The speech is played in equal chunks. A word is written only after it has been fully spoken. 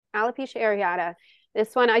alopecia areata.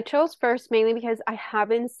 This one I chose first mainly because I have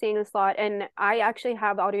been seeing this a lot, and I actually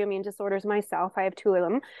have autoimmune disorders myself. I have two of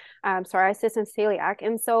them, psoriasis and celiac.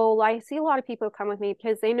 And so I see a lot of people come with me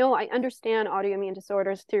because they know I understand autoimmune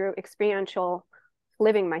disorders through experiential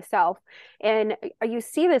living myself. And you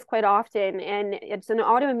see this quite often, and it's an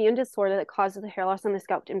autoimmune disorder that causes the hair loss on the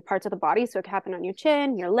scalp in parts of the body. So it can happen on your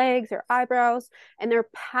chin, your legs, your eyebrows, and they're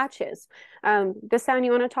patches. Bisan,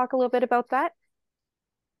 you want to talk a little bit about that?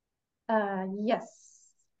 Yes.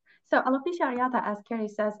 So alopecia areata, as Carrie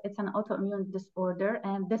says, it's an autoimmune disorder,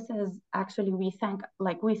 and this is actually we thank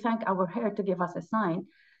our hair to give us a sign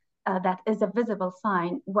that is a visible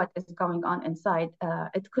sign what is going on inside.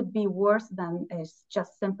 It could be worse than a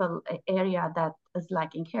just simple area that is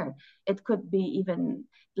lacking hair. It could be even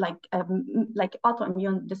like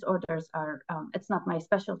autoimmune disorders are. It's not my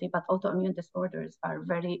specialty, but autoimmune disorders are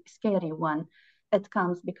very scary one. It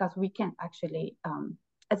comes because we can't actually.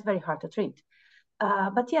 It's very hard to treat.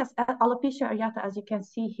 But yes, alopecia areata, as you can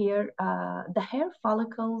see here, the hair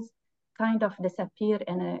follicles kind of disappear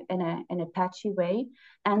in a patchy way.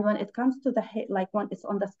 And when it comes to the hair, like when it's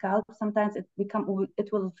on the scalp, sometimes it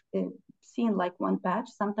will seen like one patch.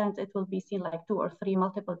 Sometimes it will be seen like two or three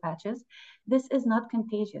multiple patches. This is not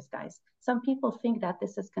contagious, guys. Some people think that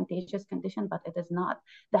this is contagious condition, but it is not.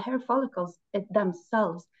 The hair follicles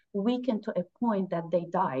themselves weaken to a point that they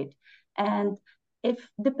died. And if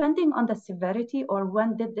depending on the severity or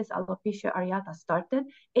when did this alopecia areata started,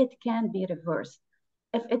 it can be reversed.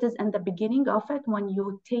 If it is in the beginning of it, when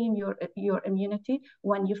you tame your immunity,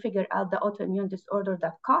 when you figure out the autoimmune disorder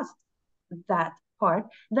that caused that part,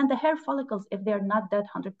 then the hair follicles, if they're not dead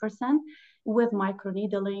 100%, with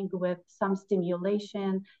microneedling, with some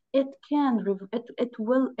stimulation, it can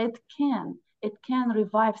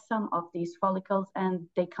revive some of these follicles and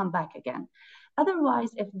they come back again.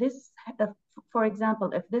 Otherwise, for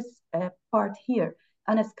example, if this part here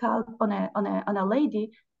on a scalp on a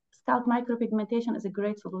lady, scalp micropigmentation is a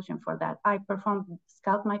great solution for that. I perform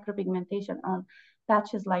scalp micropigmentation on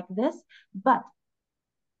patches like this, but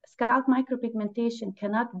scalp micropigmentation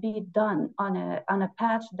cannot be done on a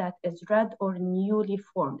patch that is red or newly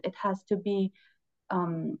formed.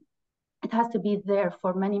 Um, it has to be there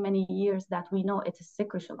for many, many years that we know it's a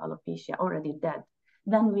secretional alopecia already dead.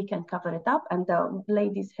 Then we can cover it up and the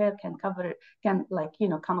lady's hair can like,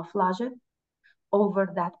 camouflage it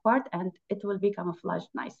over that part and it will be camouflaged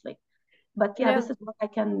nicely. But I yeah, this know. is what I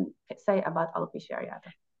can say about alopecia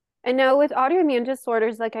areata. I know with autoimmune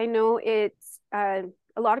disorders, like I know it's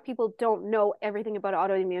a lot of people don't know everything about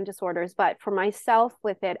autoimmune disorders, but for myself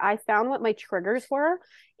with it, I found what my triggers were,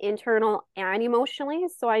 internal and emotionally.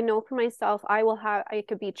 So I know for myself, I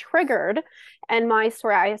could be triggered and my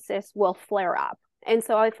psoriasis will flare up. And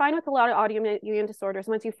so I find with a lot of autoimmune disorders,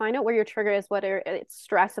 once you find out where your trigger is, whether it's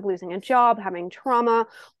stress of losing a job, having trauma,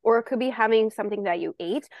 or it could be having something that you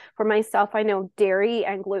ate. For myself, I know dairy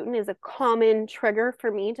and gluten is a common trigger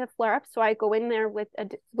for me to flare up. So I go in there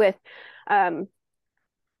um,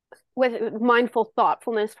 with mindful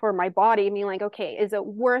thoughtfulness for my body, being like, okay, is it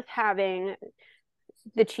worth having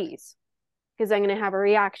the cheese? Because I'm going to have a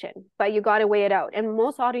reaction, but you got to weigh it out. And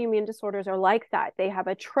most autoimmune disorders are like that. They have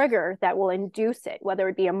a trigger that will induce it, whether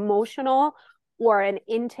it be emotional or an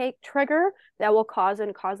intake trigger that will cause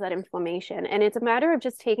that inflammation. And it's a matter of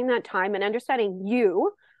just taking that time and understanding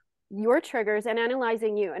your triggers and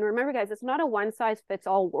analyzing you. And remember, guys, it's not a one size fits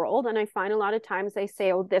all world. And I find a lot of times they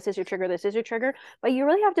say, oh, this is your trigger, this is your trigger. But you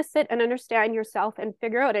really have to sit and understand yourself and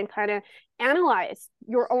figure out and kind of analyze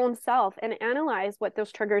your own self and analyze what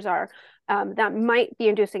those triggers are that might be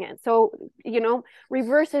inducing it. So,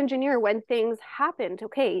 reverse engineer when things happened.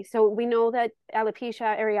 Okay, so we know that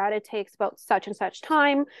alopecia areata takes about such and such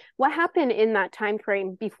time. What happened in that time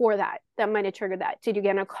frame before that might have triggered that? Did you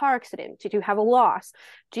get in a car accident? Did you have a loss?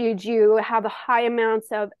 Did you have high amounts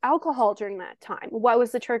of alcohol during that time? What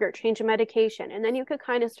was the trigger? Change of medication. And then you could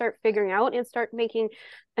kind of start figuring out and start making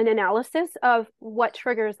an analysis of what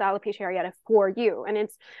triggers the alopecia areata for you. And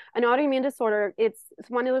it's an autoimmune disorder. It's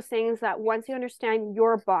one of those things that once you understand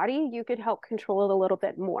your body, you could help control it a little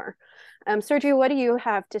bit more. Sergio, what do you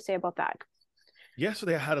have to say about that?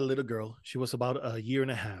 Yesterday, I had a little girl. She was about a year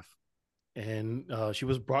and a half, and she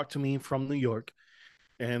was brought to me from New York.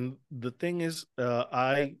 And the thing is,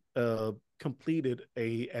 I completed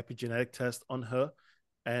a epigenetic test on her,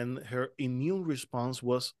 and her immune response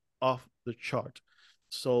was off the chart.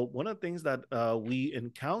 So one of the things that we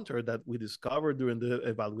encountered, that we discovered during the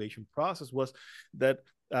evaluation process, was that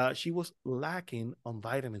she was lacking on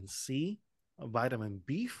vitamin C, vitamin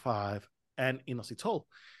B5, and inositol.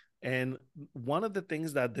 And one of the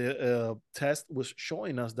things that the test was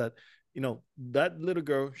showing us, that that little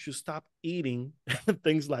girl should stop eating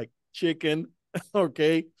things like chicken,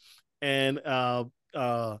 okay, and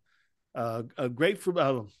grapefruit.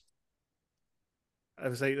 I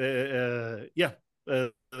would say, yeah,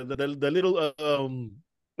 the little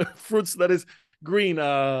fruits that is green.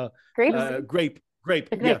 Grapes. Grape,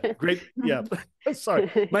 yeah, grape, yeah.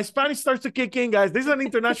 Sorry, my Spanish starts to kick in, guys. This is an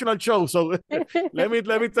international show, so let me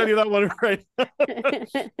tell you that one right.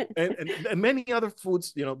 And many other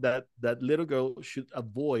foods, that little girl should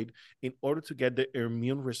avoid in order to get the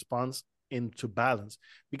immune response into balance.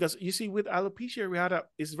 Because you see, with alopecia areata,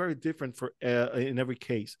 it's very different for in every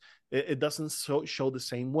case. It doesn't show the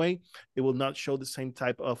same way. It will not show the same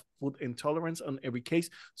type of food intolerance on every case.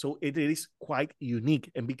 So it is quite unique.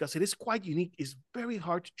 And because it is quite unique, it's very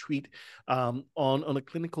hard to treat on a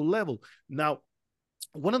clinical level. Now,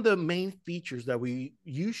 one of the main features that we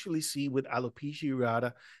usually see with alopecia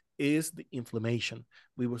areata is the inflammation.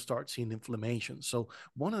 We will start seeing inflammation. So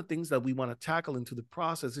one of the things that we want to tackle into the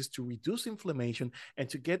process is to reduce inflammation and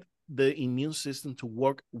to get the immune system to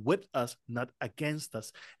work with us, not against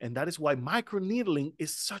us. And that is why microneedling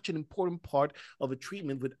is such an important part of a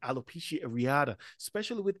treatment with alopecia areata,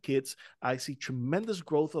 especially with kids. I see tremendous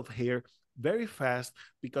growth of hair very fast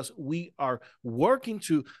because we are working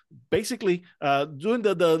to basically doing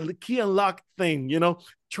the key and lock thing,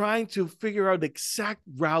 trying to figure out the exact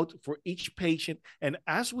route for each patient. And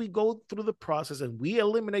as we go through the process and we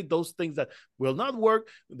eliminate those things that will not work,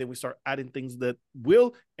 then we start adding things that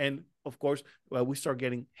will. And of course, we start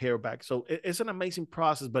getting hair back. So it's an amazing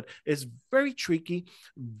process, but it's very tricky,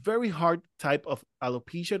 very hard type of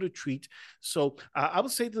alopecia to treat. So I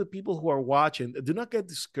would say to the people who are watching, do not get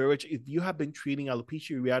discouraged if you have been treating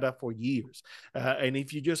alopecia areata for years. And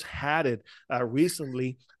if you just had it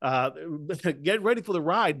recently, get ready for the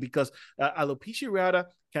ride, because alopecia areata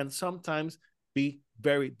can sometimes be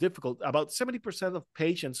very difficult. About 70% of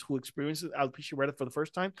patients who experience alopecia areata for the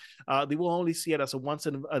first time, they will only see it as a once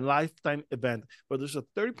in a lifetime event, but there's a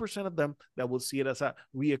 30% of them that will see it as a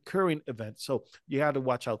reoccurring event. So you have to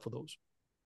watch out for those.